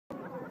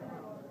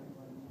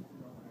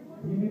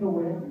Do you need a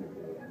wig?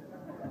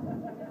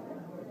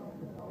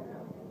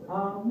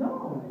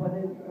 No, but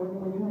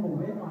when you have a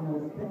wig on,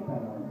 it'll stick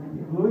better.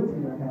 You can glue it to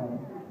your head,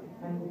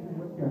 and you can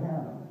whip your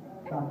hair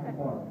back and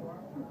forth,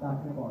 back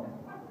and forth.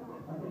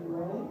 Okay, you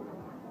ready?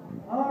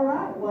 All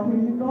right, well,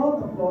 here you go.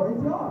 The floor is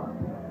yours.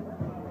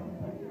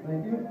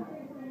 Thank you.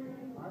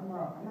 I'm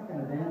not going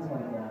to dance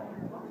like that.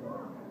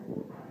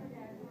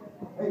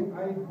 Hey,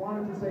 I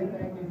wanted to say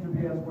thank you to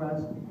BS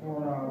West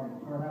for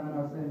having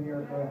us in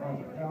here, for the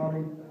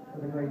hospitality,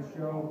 for the great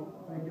show.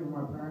 Thank you to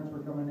my parents for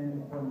coming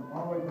in from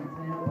all the way from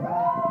Tampa.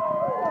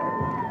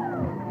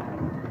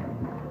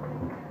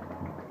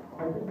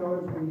 I did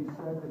notice when you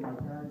said that my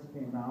parents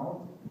came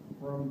out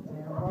from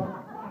Tampa.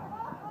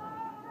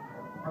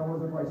 I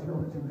wasn't quite sure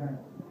what you meant.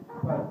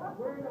 But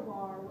We're in a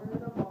bar.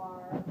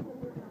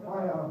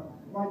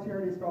 my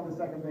charity is called The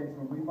Second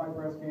Baseman. We fight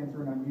breast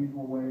cancer in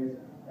unusual ways.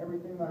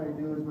 Everything that I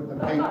do is with a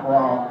pink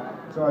bra.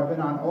 So I've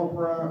been on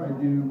Oprah, I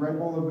do Red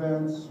Bull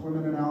events,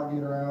 swimming in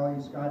Alligator Alley,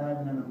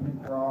 skydiving in a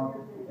pink bra.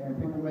 And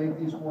people make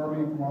these for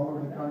me from all over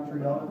the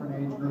country, all different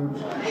age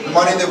groups. The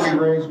money that we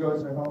raise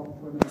goes to help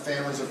women and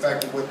families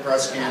affected with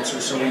breast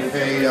cancer. So we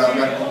pay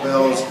medical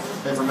bills,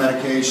 pay for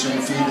medication,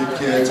 feed the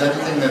kids,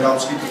 anything that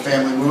helps keep the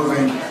family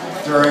moving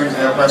during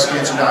a breast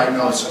cancer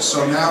diagnosis.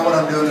 So now what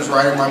I'm doing is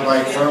riding my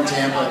bike from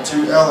Tampa to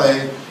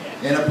LA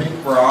in a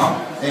pink bra,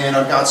 and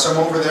I've got some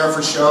over there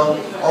for show.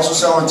 Also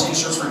selling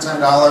t-shirts for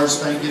 $10.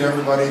 Thank you to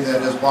everybody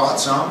that has bought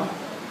some.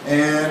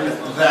 And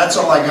that's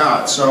all I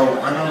got. So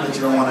I know that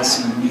you don't want to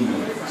see me.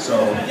 So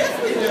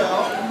Yes, we do.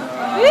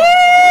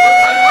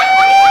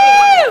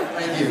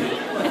 thank you.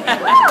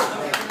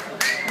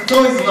 It's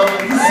always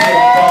lovely to see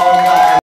a bald guy.